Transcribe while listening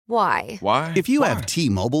Why? Why? If you have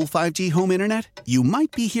T-Mobile 5G home internet, you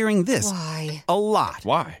might be hearing this Why? a lot.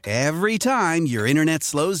 Why? Every time your internet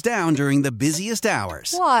slows down during the busiest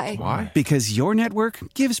hours. Why? Why? Because your network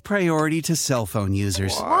gives priority to cell phone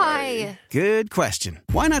users. Why? Good question.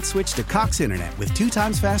 Why not switch to Cox Internet with 2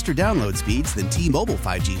 times faster download speeds than T-Mobile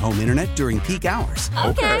 5G home internet during peak hours?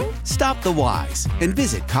 Okay. Stop the whys and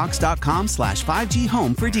visit cox.com/5G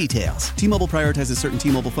home for details. T-Mobile prioritizes certain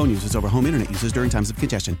T-Mobile phone users over home internet users during times of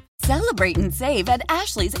congestion. Celebrate and save at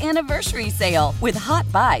Ashley's Anniversary Sale. With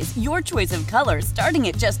Hot Buys, your choice of colors starting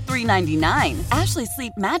at just $3.99. Ashley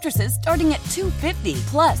Sleep mattresses starting at $2.50.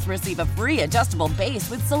 Plus, receive a free adjustable base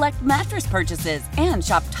with select mattress purchases. And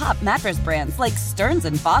shop top mattress brands like Stearns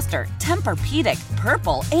 & Foster, Tempur-Pedic,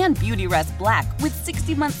 Purple, and Beautyrest Black with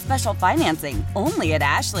 60-month special financing. Only at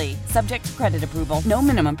Ashley. Subject to credit approval. No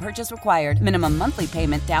minimum purchase required. Minimum monthly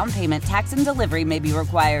payment, down payment, tax, and delivery may be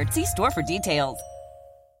required. See store for details.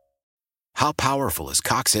 How powerful is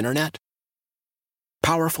Cox Internet?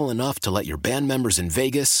 Powerful enough to let your band members in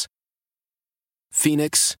Vegas,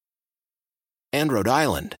 Phoenix, and Rhode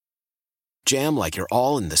Island jam like you're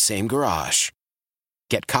all in the same garage.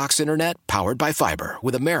 Get Cox Internet powered by fiber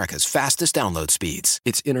with America's fastest download speeds.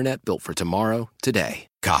 It's internet built for tomorrow, today.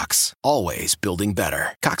 Cox, always building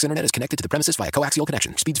better. Cox Internet is connected to the premises via coaxial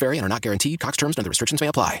connection. Speeds vary and are not guaranteed. Cox terms and other restrictions may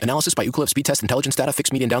apply. Analysis by Ookla Speed Test Intelligence Data.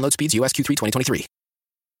 Fixed median download speeds. US Q3 2023.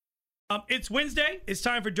 It's Wednesday. It's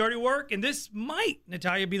time for Dirty Work, and this might,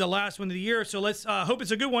 Natalia, be the last one of the year, so let's hope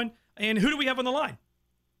it's a good one. And who do we have on the line?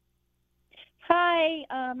 Hi,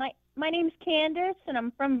 my name's Candace, and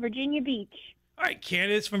I'm from Virginia Beach. All right,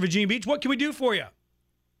 Candace from Virginia Beach. What can we do for you?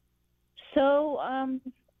 So,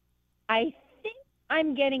 I think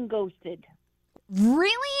I'm getting ghosted.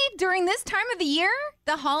 Really? During this time of the year?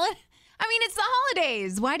 It's the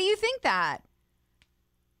holidays. Why do you think that?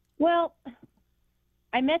 Well,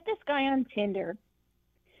 I met this guy on Tinder.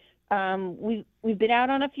 We've been out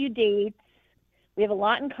on a few dates. We have a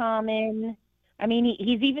lot in common. I mean,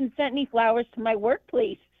 he's even sent me flowers to my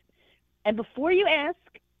workplace. And before you ask,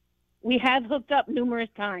 we have hooked up numerous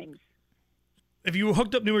times. If you were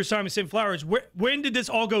hooked up numerous times and sent flowers, when did this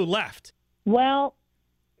all go left? Well,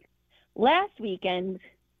 last weekend,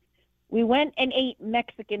 we went and ate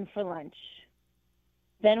Mexican for lunch.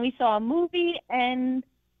 Then we saw a movie, and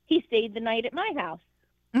he stayed the night at my house.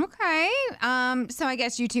 Okay. So I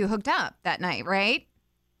guess you two hooked up that night, right?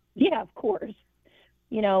 Yeah, of course.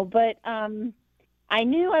 But I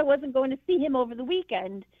knew I wasn't going to see him over the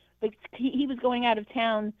weekend, but he was going out of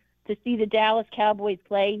town to see the Dallas Cowboys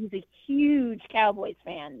play. He's a huge Cowboys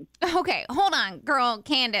fan. Okay, hold on, girl.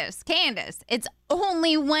 Candace, it's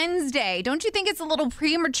only Wednesday. Don't you think it's a little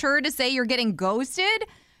premature to say you're getting ghosted?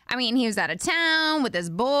 I mean, he was out of town with his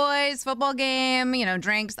boys, football game,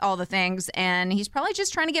 drinks, all the things, and he's probably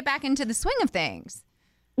just trying to get back into the swing of things.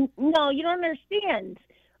 No, you don't understand.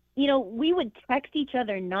 We would text each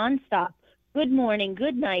other nonstop. Good morning,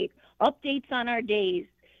 good night, updates on our days,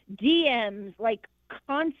 DMs, like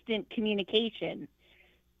constant communication.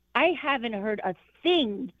 I haven't heard a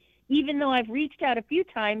thing, even though I've reached out a few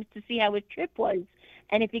times to see how his trip was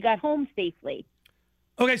and if he got home safely.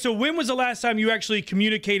 Okay, so when was the last time you actually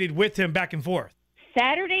communicated with him back and forth?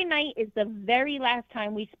 Saturday night is the very last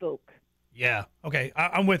time we spoke. Yeah, okay,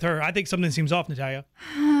 I'm with her. I think something seems off, Natalia.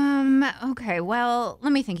 Okay, well,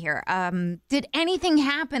 let me think here. Did anything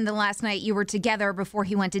happen the last night you were together before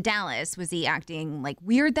he went to Dallas? Was he acting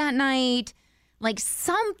weird that night?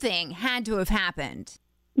 Something had to have happened.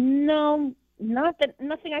 No,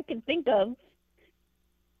 nothing I can think of.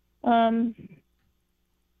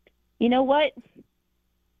 You know what?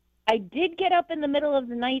 I did get up in the middle of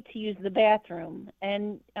the night to use the bathroom,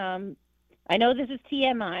 and I know this is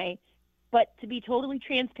TMI, but to be totally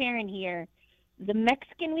transparent here, the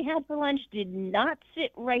Mexican we had for lunch did not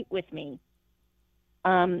sit right with me.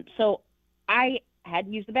 So I had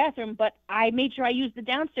to use the bathroom, but I made sure I used the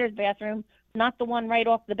downstairs bathroom, not the one right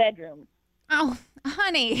off the bedroom. Oh,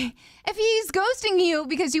 honey, if he's ghosting you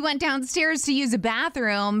because you went downstairs to use a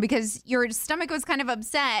bathroom because your stomach was kind of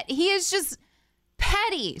upset, he is just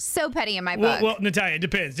petty. So petty in my book. Well, Natalia, it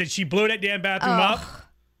depends. Did she blow that damn bathroom up?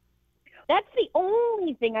 That's the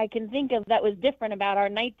only thing I can think of that was different about our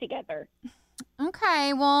night together.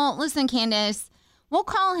 Okay, well, listen, Candace, we'll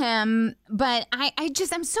call him, but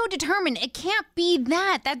I'm so determined. It can't be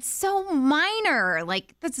that. That's so minor.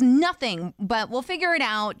 That's nothing, but we'll figure it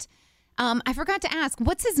out. I forgot to ask,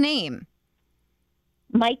 what's his name?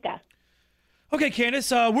 Micah. Okay,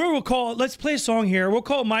 Candace, we'll call, let's play a song here. We'll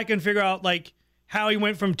call Micah and figure out, how he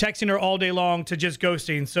went from texting her all day long to just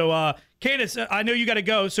ghosting. So, Candace, I know you got to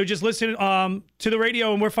go, so just listen to the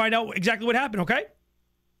radio and we'll find out exactly what happened, okay?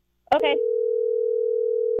 Okay.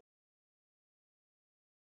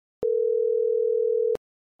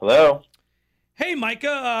 Hello. Hey,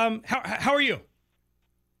 Micah. How are you?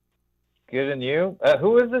 Good, and you?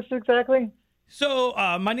 Who is this exactly? So,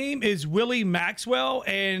 my name is Willie Maxwell,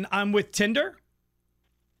 and I'm with Tinder.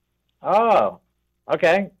 Oh,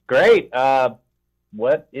 okay, great.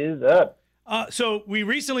 What is up? So we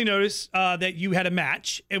recently noticed that you had a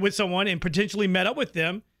match with someone and potentially met up with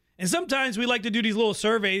them. And sometimes we like to do these little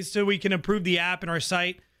surveys so we can improve the app and our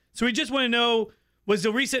site. So we just want to know, was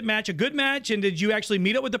the recent match a good match? And did you actually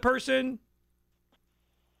meet up with the person?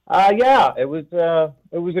 Yeah, it was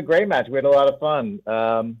a great match. We had a lot of fun.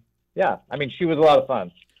 Yeah, I mean, she was a lot of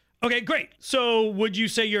fun. Okay, great. So would you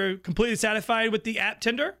say you're completely satisfied with the app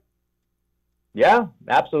Tinder? Yeah,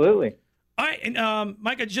 absolutely. All right, and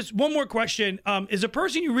Micah, just one more question. Is the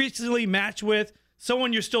person you recently matched with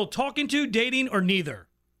someone you're still talking to, dating, or neither?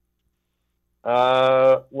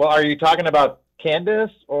 Well, are you talking about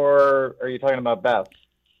Candace or are you talking about Beth?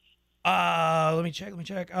 Let me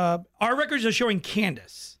check. Our records are showing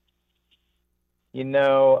Candace. You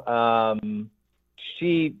know,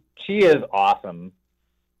 she is awesome.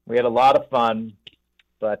 We had a lot of fun,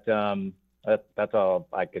 but that's all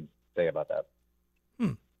I could say about that.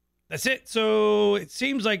 That's it. So it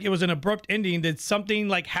seems like it was an abrupt ending. Did something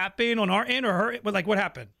like happen on our end or her? Like what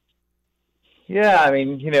happened? Yeah, I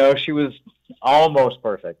mean, you know, she was almost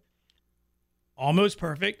perfect. Almost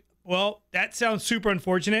perfect. Well, that sounds super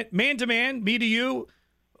unfortunate. Man to man, me to you.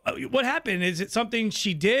 What happened? Is it something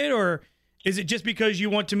she did, or is it just because you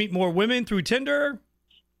want to meet more women through Tinder?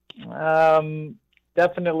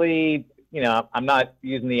 Definitely, you know, I'm not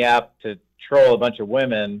using the app to troll a bunch of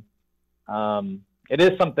women. It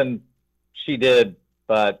is something she did,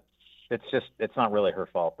 but it's not really her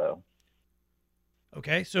fault, though.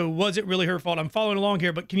 Okay, so was it really her fault? I'm following along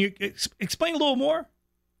here, but can you explain a little more?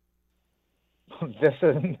 This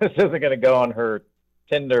isn't going to go on her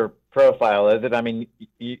Tinder profile, is it? I mean,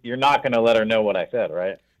 you're not going to let her know what I said,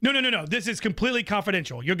 right? No. This is completely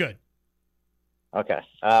confidential. You're good. Okay.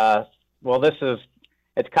 Well,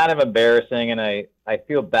 it's kind of embarrassing, and I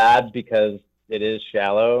feel bad because it is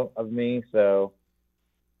shallow of me. So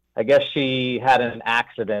I guess she had an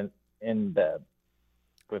accident in bed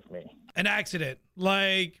with me. An accident?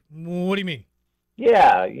 Like, what do you mean?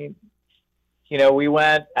 Yeah. You know, we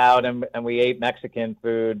went out and we ate Mexican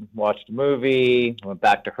food, watched a movie, went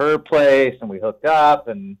back to her place, and we hooked up.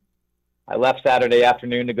 And I left Saturday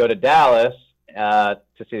afternoon to go to Dallas to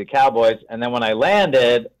see the Cowboys. And then when I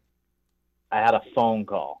landed, I had a phone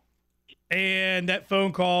call. And that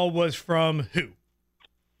phone call was from who?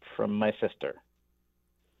 From my sister.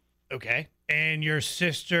 Okay. And your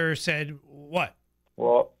sister said what?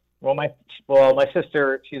 Well, my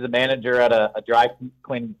sister, she's a manager at a dry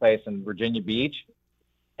cleaning place in Virginia Beach.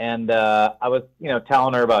 And I was, you know,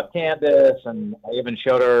 telling her about Candace, and I even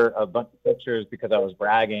showed her a bunch of pictures because I was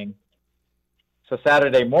bragging. So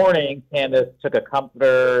Saturday morning, Candace took a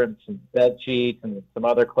comforter and some bed sheets and some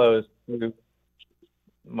other clothes to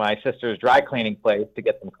my sister's dry cleaning place to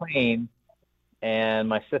get them clean. And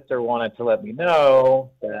my sister wanted to let me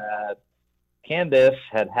know that Candace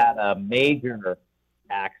had a major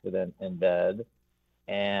accident in bed,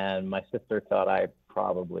 and my sister thought I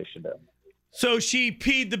probably should have. So she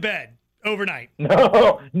peed the bed overnight?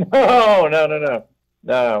 No.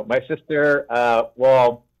 My sister,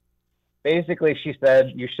 well, basically she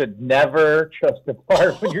said you should never trust a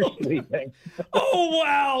fart when you're sleeping. Oh,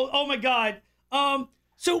 wow. Oh, my God.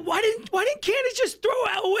 So why didn't Candace just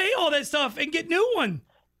throw away all that stuff and get new one?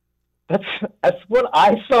 That's what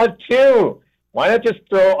I thought too. Why not just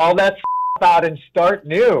throw all that out and start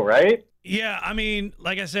new, right? Yeah, I mean,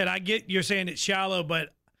 like I said, I get you're saying it's shallow,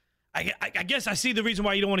 but I guess I see the reason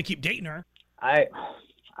why you don't want to keep dating her. I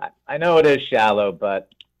know it is shallow, but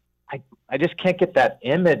I just can't get that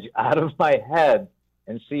image out of my head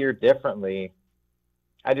and see her differently.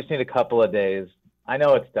 I just need a couple of days. I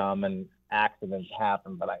know it's dumb and accidents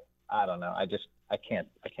happen, but I don't know. I can't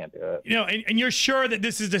do it. You know, and you're sure that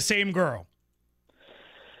this is the same girl?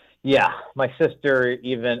 Yeah, my sister I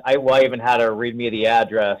even had her read me the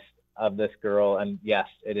address of this girl, and yes,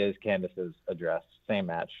 it is Candace's address. Same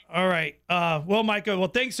match. All right. Well, Micah,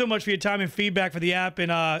 thanks so much for your time and feedback for the app.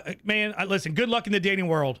 And man, listen, good luck in the dating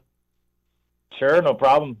world. Sure, no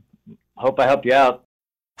problem. Hope I helped you out.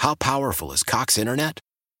 How powerful is Cox Internet?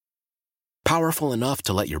 Powerful enough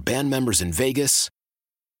to let your band members in Vegas,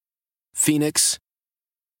 Phoenix,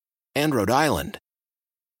 and Rhode Island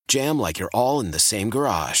jam like you're all in the same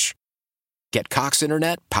garage. Get Cox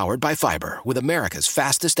Internet powered by fiber with America's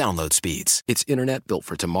fastest download speeds. It's internet built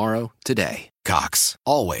for tomorrow, today. Cox,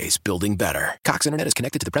 always building better. Cox Internet is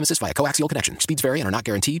connected to the premises via coaxial connection. Speeds vary and are not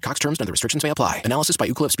guaranteed. Cox terms and other restrictions may apply. Analysis by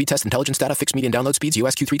Ookla Speed Test Intelligence Data. Fixed median download speeds.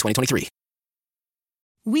 US Q3 2023.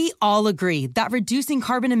 We all agree that reducing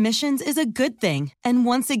carbon emissions is a good thing. And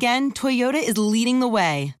once again, Toyota is leading the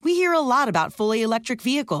way. We hear a lot about fully electric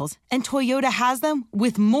vehicles, and Toyota has them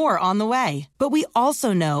with more on the way. But we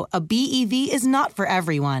also know a BEV is not for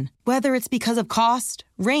everyone, whether it's because of cost,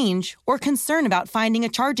 range, or concern about finding a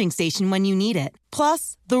charging station when you need it.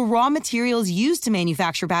 Plus, the raw materials used to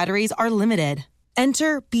manufacture batteries are limited.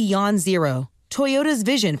 Enter Beyond Zero, Toyota's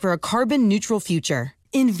vision for a carbon-neutral future.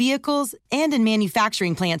 In vehicles and in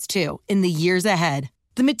manufacturing plants, too, in the years ahead.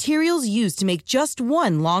 The materials used to make just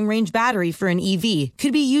one long-range battery for an EV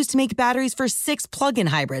could be used to make batteries for 6 plug-in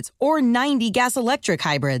hybrids or 90 gas-electric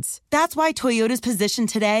hybrids. That's why Toyota's position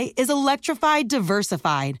today is electrified,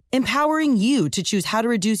 diversified, empowering you to choose how to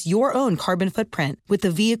reduce your own carbon footprint with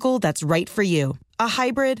the vehicle that's right for you. A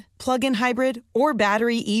hybrid, plug-in hybrid, or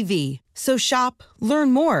battery EV. So shop,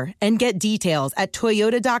 learn more, and get details at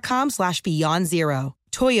toyota.com/beyondzero.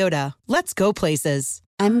 Toyota, let's go places.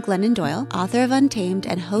 I'm Glennon Doyle, author of Untamed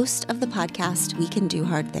and host of the podcast We Can Do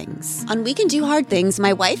Hard Things. On We Can Do Hard Things,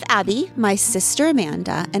 my wife Abby, my sister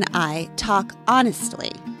Amanda, and I talk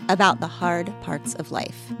honestly about the hard parts of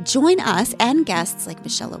life. Join us and guests like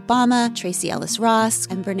Michelle Obama, Tracy Ellis Ross,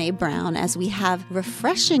 and Brene Brown as we have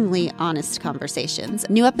refreshingly honest conversations.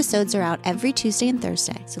 New episodes are out every Tuesday and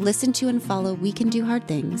Thursday, so listen to and follow We Can Do Hard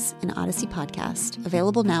Things, an Odyssey podcast,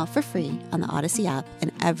 available now for free on the Odyssey app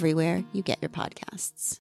and everywhere you get your podcasts.